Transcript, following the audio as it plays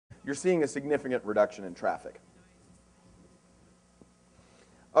you're seeing a significant reduction in traffic.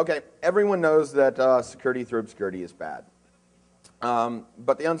 Okay, everyone knows that security through obscurity is bad.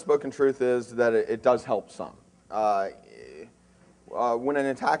 But the unspoken truth is that it does help some. When an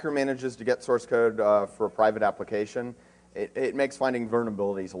attacker manages to get source code for a private application, it makes finding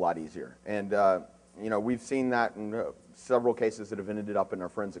vulnerabilities a lot easier. And we've seen that in several cases that have ended up in our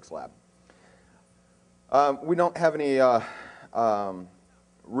forensics lab. We don't have any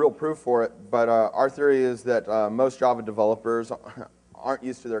real proof for it, but our theory is that most Java developers aren't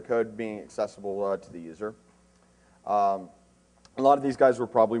used to their code being accessible to the user. A lot of these guys were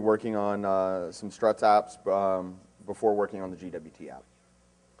probably working on some struts apps before working on the GWT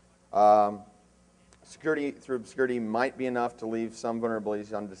app. Security through obscurity might be enough to leave some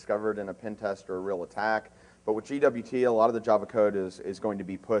vulnerabilities undiscovered in a pen test or a real attack, but with GWT, a lot of the Java code is going to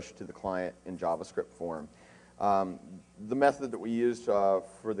be pushed to the client in JavaScript form. The method that we used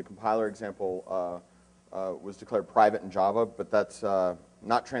for the compiler example was declared private in Java, but that's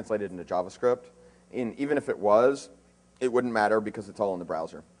not translated into JavaScript. And even if it was, it wouldn't matter because it's all in the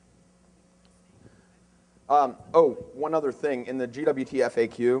browser. One other thing. In the GWT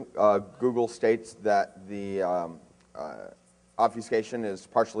FAQ, Google states that the obfuscation is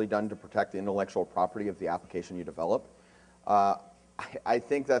partially done to protect the intellectual property of the application you develop. I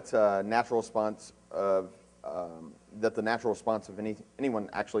think that's a natural response of that the natural response of anyone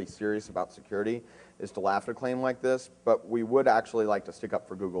actually serious about security is to laugh at a claim like this, but we would actually like to stick up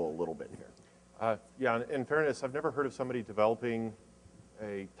for Google a little bit here. Yeah, in fairness, I've never heard of somebody developing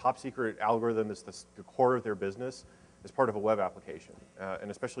a top secret algorithm that's the core of their business as part of a web application,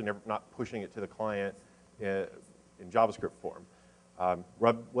 and especially not pushing it to the client in JavaScript form.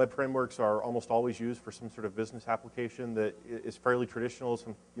 Web frameworks are almost always used for some sort of business application that is fairly traditional,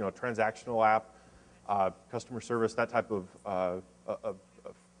 some transactional app, customer service, that type of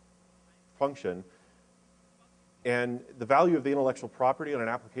function. And the value of the intellectual property on an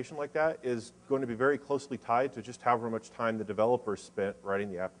application like that is going to be very closely tied to just however much time the developer spent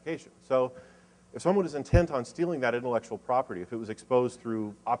writing the application. So if someone is intent on stealing that intellectual property, if it was exposed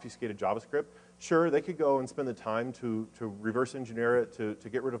through obfuscated JavaScript, sure, they could go and spend the time to reverse engineer it, to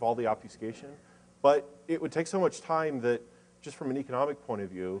get rid of all the obfuscation. But it would take so much time that just from an economic point of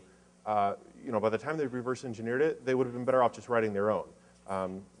view, by the time they've reverse engineered it, they would have been better off just writing their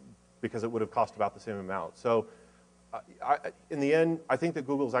own because it would have cost about the same amount. So in the end, I think that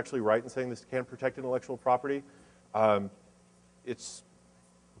Google's actually right in saying this can protect intellectual property. Well,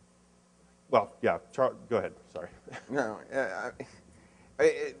 yeah, go ahead, sorry. No,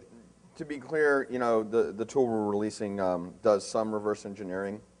 to be clear, the tool we're releasing does some reverse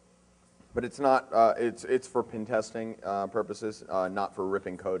engineering, but it's not, it's for pen testing purposes, not for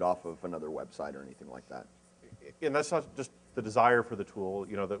ripping code off of another website or anything like that. And that's not just the desire for the tool,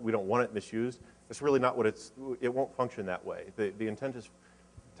 that we don't want it misused. It's really not what it won't function that way. The intent is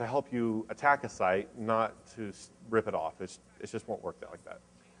to help you attack a site, not to rip it off. It just won't work like that.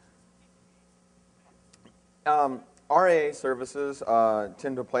 RIA services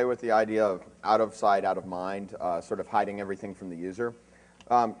tend to play with the idea of out of sight, out of mind, sort of hiding everything from the user.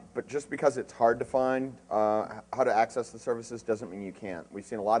 But just because it's hard to find how to access the services doesn't mean you can't. We've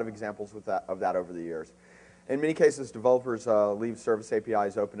seen a lot of examples of that over the years. In many cases, developers leave service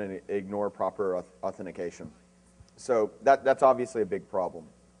APIs open and ignore proper authentication. So that's obviously a big problem.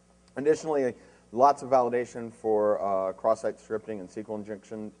 Additionally, lots of validation for cross-site scripting and SQL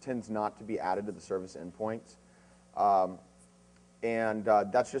injection tends not to be added to the service endpoints.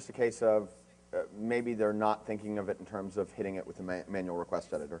 That's just a case of maybe they're not thinking of it in terms of hitting it with a manual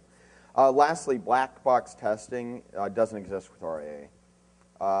request editor. Lastly, black box testing doesn't exist with RIA.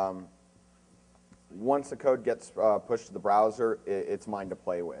 Once the code gets pushed to the browser, it's mine to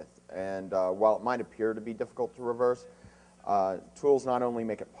play with. And while it might appear to be difficult to reverse, tools not only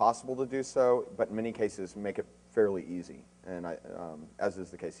make it possible to do so, but in many cases make it fairly easy, and as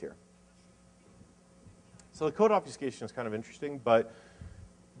is the case here. So the code obfuscation is kind of interesting, but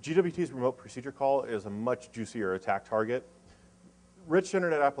GWT's remote procedure call is a much juicier attack target. Rich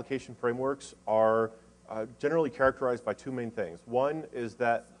internet application frameworks are generally characterized by two main things. One is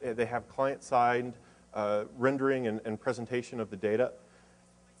that they have client-side rendering and presentation of the data,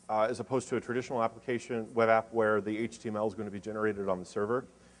 as opposed to a traditional application web app where the HTML is going to be generated on the server.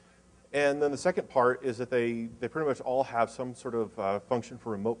 And then the second part is that they pretty much all have some sort of function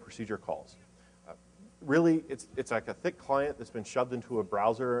for remote procedure calls. Really, it's like a thick client that's been shoved into a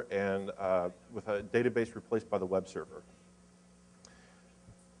browser and with a database replaced by the web server.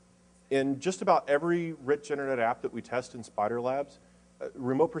 In just about every rich internet app that we test in Spider Labs,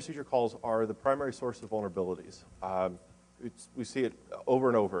 remote procedure calls are the primary source of vulnerabilities. we see it over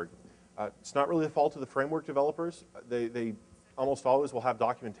and over. It's not really the fault of the framework developers. They almost always will have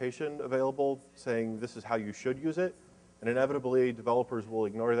documentation available saying this is how you should use it, and inevitably developers will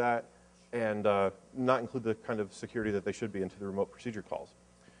ignore that and not include the kind of security that they should be into the remote procedure calls.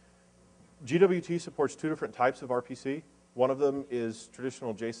 GWT supports two different types of RPC. One of them is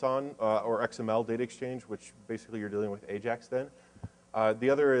traditional JSON or XML data exchange, which basically you're dealing with AJAX then. The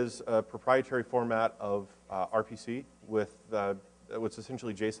other is a proprietary format of RPC with what's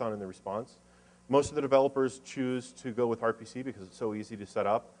essentially JSON in the response. Most of the developers choose to go with RPC because it's so easy to set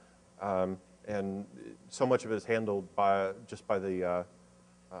up, and so much of it is handled just by the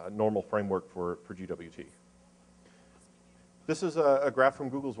normal framework for GWT. This is a graph from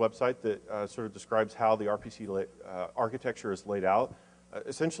Google's website that sort of describes how the RPC architecture is laid out.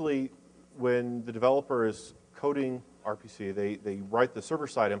 Essentially, when the developer is coding RPC, they write the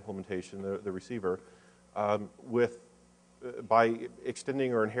server-side implementation, the receiver, by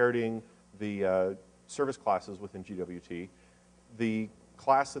extending or inheriting the service classes within GWT. The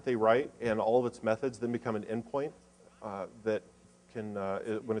class that they write and all of its methods then become an endpoint that can,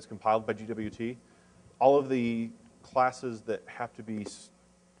 when it's compiled by GWT, all of the classes that have to be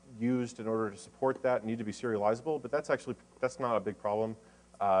used in order to support that need to be serializable, but that's not a big problem.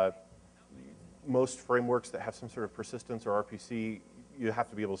 Most frameworks that have some sort of persistence or RPC, you have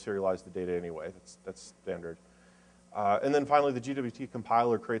to be able to serialize the data anyway. That's standard. And then finally, the GWT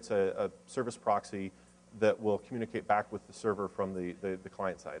compiler creates a service proxy that will communicate back with the server from the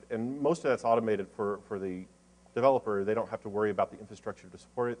client side. And most of that's automated for the developer. They don't have to worry about the infrastructure to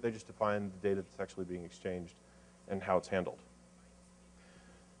support it. They just define the data that's actually being exchanged and how it's handled.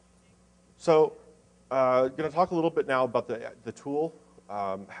 So I'm going to talk a little bit now about the tool,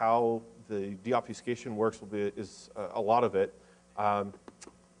 how the deobfuscation works is a lot of it.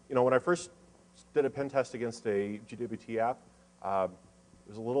 When I first did a pen test against a GWT app, it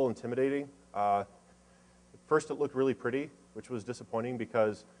was a little intimidating. At first it looked really pretty, which was disappointing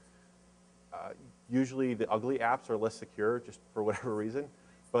because usually the ugly apps are less secure just for whatever reason.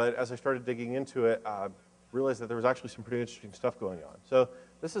 But as I started digging into it, realized that there was actually some pretty interesting stuff going on. So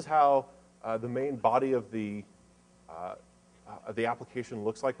this is how the main body of the application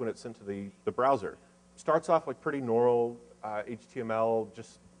looks like when it's sent to the browser. Starts off like pretty normal HTML,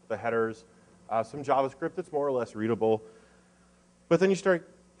 just the headers, some JavaScript that's more or less readable. But then you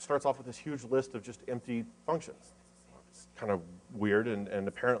starts off with this huge list of just empty functions. It's kind of weird and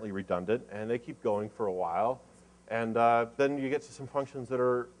apparently redundant, and they keep going for a while. And then you get to some functions that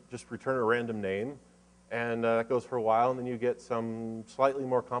are just return a random name, and that goes for a while, and then you get some slightly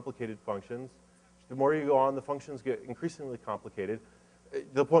more complicated functions. The more you go on, the functions get increasingly complicated, to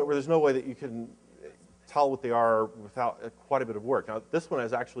the point where there's no way that you can tell what they are without quite a bit of work. Now, this one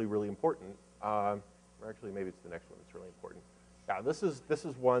is actually really important. Or actually, maybe it's the next one that's really important. Yeah, this is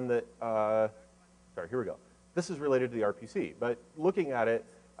one that, sorry, here we go. This is related to the RPC, but looking at it,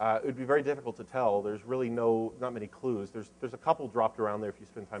 it would be very difficult to tell. There's really not many clues. There's a couple dropped around there if you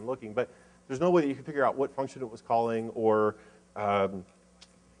spend time looking, but there's no way that you can figure out what function it was calling or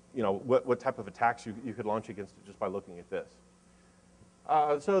what type of attacks you could launch against it just by looking at this.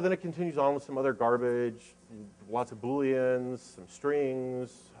 So then it continues on with some other garbage, lots of booleans, some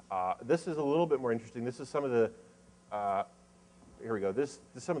strings. This is a little bit more interesting. This is some of the, here we go. This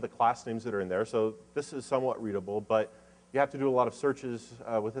is some of the class names that are in there. So this is somewhat readable, but you have to do a lot of searches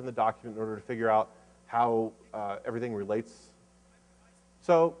within the document in order to figure out how everything relates.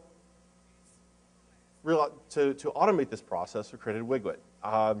 So to automate this process, we created egwt.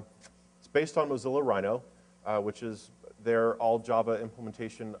 It's based on Mozilla Rhino, which is their all Java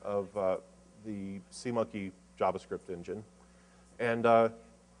implementation of the CMonkey JavaScript engine. And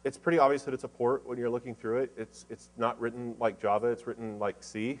it's pretty obvious that it's a port when you're looking through it. It's not written like Java. It's written like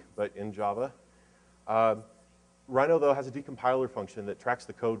C, but in Java. Rhino, though, has a decompiler function that tracks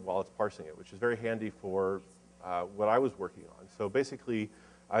the code while it's parsing it, which is very handy for what I was working on. So basically,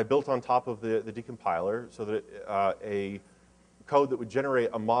 I built on top of the decompiler so that a code that would generate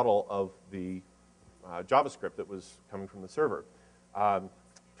a model of the JavaScript that was coming from the server.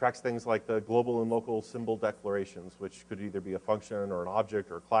 Tracks things like the global and local symbol declarations, which could either be a function or an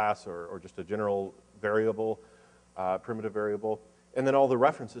object or a class or just a general variable, primitive variable, and then all the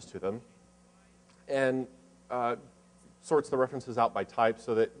references to them. And sorts the references out by type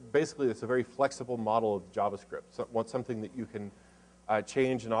so that basically it's a very flexible model of JavaScript. So it's something that you can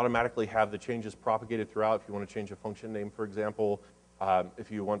change and automatically have the changes propagated throughout if you want to change a function name, for example.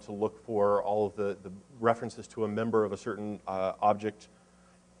 If you want to look for all of the references to a member of a certain object.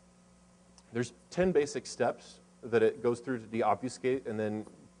 There's 10 basic steps that it goes through to deobfuscate and then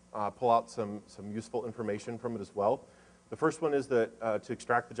pull out some useful information from it as well. The first one is that to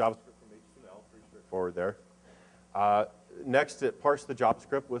extract the JavaScript from HTML, pretty straightforward there. Next, it parsed the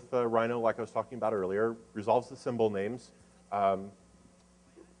JavaScript with Rhino, like I was talking about earlier, resolves the symbol names.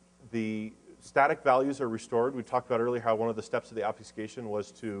 The static values are restored. We talked about earlier how one of the steps of the obfuscation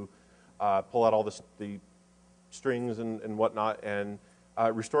was to pull out all the strings and whatnot, and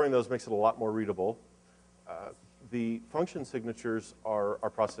restoring those makes it a lot more readable. The function signatures are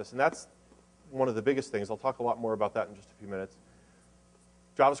processed, and that's one of the biggest things. I'll talk a lot more about that in just a few minutes.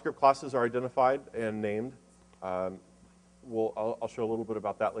 JavaScript classes are identified and named. I'll show a little bit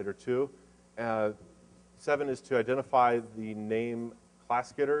about that later too. 7 is to identify the name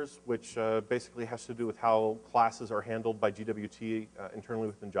class getters, which basically has to do with how classes are handled by GWT internally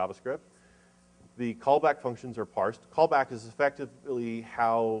within JavaScript. The callback functions are parsed. Callback is effectively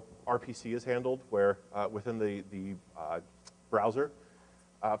how RPC is handled, where within the browser.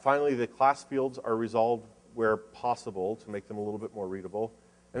 Finally, the class fields are resolved where possible to make them a little bit more readable.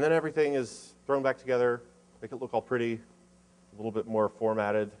 And then everything is thrown back together, make it look all pretty, a little bit more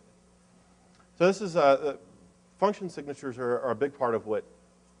formatted. So this is, function signatures are a big part of what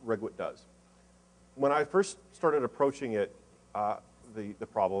REGWT does. When I first started approaching it, the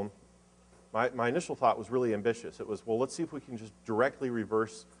problem, my initial thought was really ambitious. It was, well, let's see if we can just directly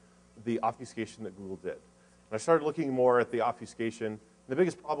reverse the obfuscation that Google did. And I started looking more at the obfuscation. The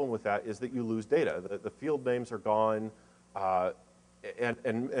biggest problem with that is that you lose data. The field names are gone,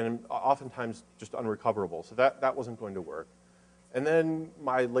 and oftentimes just unrecoverable. So that wasn't going to work. And then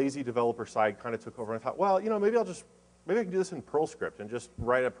my lazy developer side kind of took over, and I thought, well, maybe I can do this in Perl script and just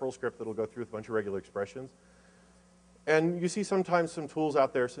write a Perl script that'll go through with a bunch of regular expressions. And you see sometimes some tools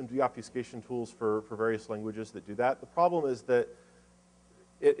out there, some deobfuscation tools for various languages that do that. The problem is that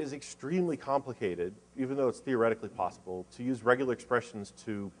it is extremely complicated, even though it's theoretically possible, to use regular expressions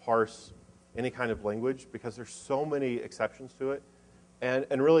to parse any kind of language because there's so many exceptions to it. And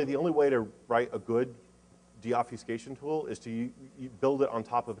really, the only way to write a good deobfuscation tool is to you build it on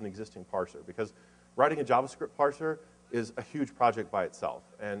top of an existing parser, because writing a JavaScript parser is a huge project by itself,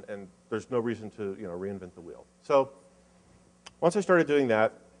 and there's no reason to reinvent the wheel. So once I started doing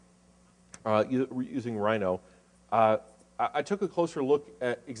that, using Rhino, I took a closer look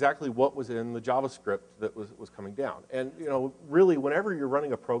at exactly what was in the JavaScript that was coming down. And really, whenever you're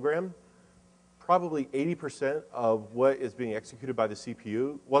running a program, probably 80% of what is being executed by the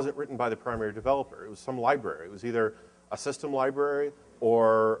CPU wasn't written by the primary developer. It was some library. It was either a system library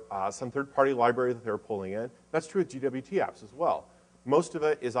or some third-party library that they were pulling in. That's true with GWT apps as well. Most of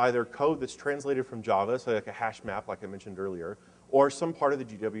it is either code that's translated from Java, so like a hash map, like I mentioned earlier, or some part of the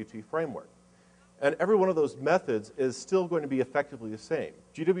GWT framework. And every one of those methods is still going to be effectively the same.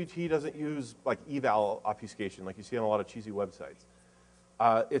 GWT doesn't use like eval obfuscation like you see on a lot of cheesy websites.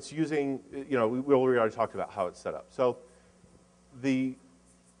 It's using, we already talked about how it's set up. So the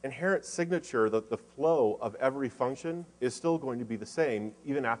inherent signature, the flow of every function is still going to be the same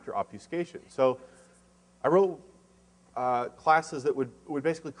even after obfuscation. So I wrote classes that would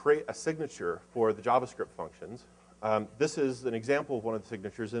basically create a signature for the JavaScript functions. This is an example of one of the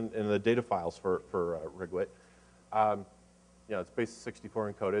signatures in the data files for REGWT. It's base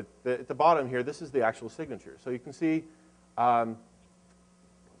 64 encoded. At the bottom here, this is the actual signature. So you can see, actually,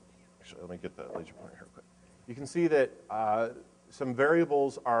 let me get the laser pointer here quick. You can see that some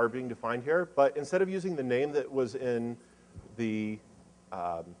variables are being defined here, but instead of using the name that was in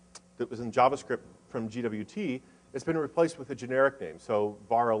JavaScript from GWT, it's been replaced with a generic name, so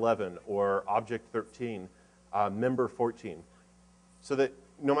var11 or object13. Member 14, so that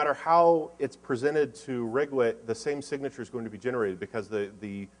no matter how it's presented to REGWT, the same signature is going to be generated because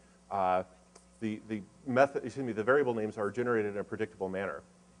the variable names are generated in a predictable manner.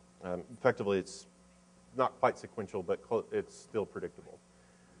 Effectively, it's not quite sequential, but it's still predictable.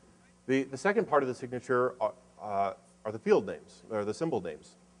 The second part of the signature are the field names, or the symbol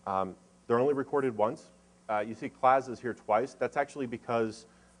names. They're only recorded once. You see classes here twice. That's actually because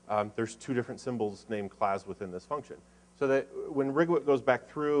there's two different symbols named class within this function. So that when REGWT goes back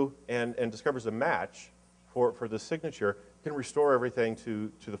through and discovers a match for the signature, it can restore everything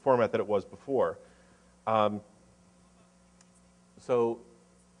to the format that it was before. Let's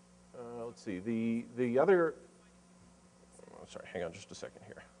see, the other, sorry, hang on just a second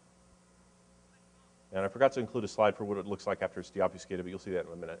here. And I forgot to include a slide for what it looks like after it's deobfuscated, but you'll see that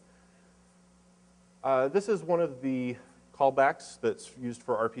in a minute. This is one of the callbacks that's used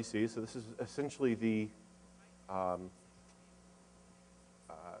for RPC. So this is essentially the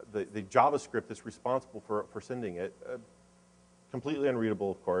JavaScript that's responsible for sending it. Completely unreadable,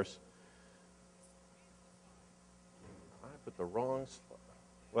 of course. I put the wrong slide.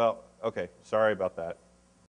 Well, okay, sorry about that.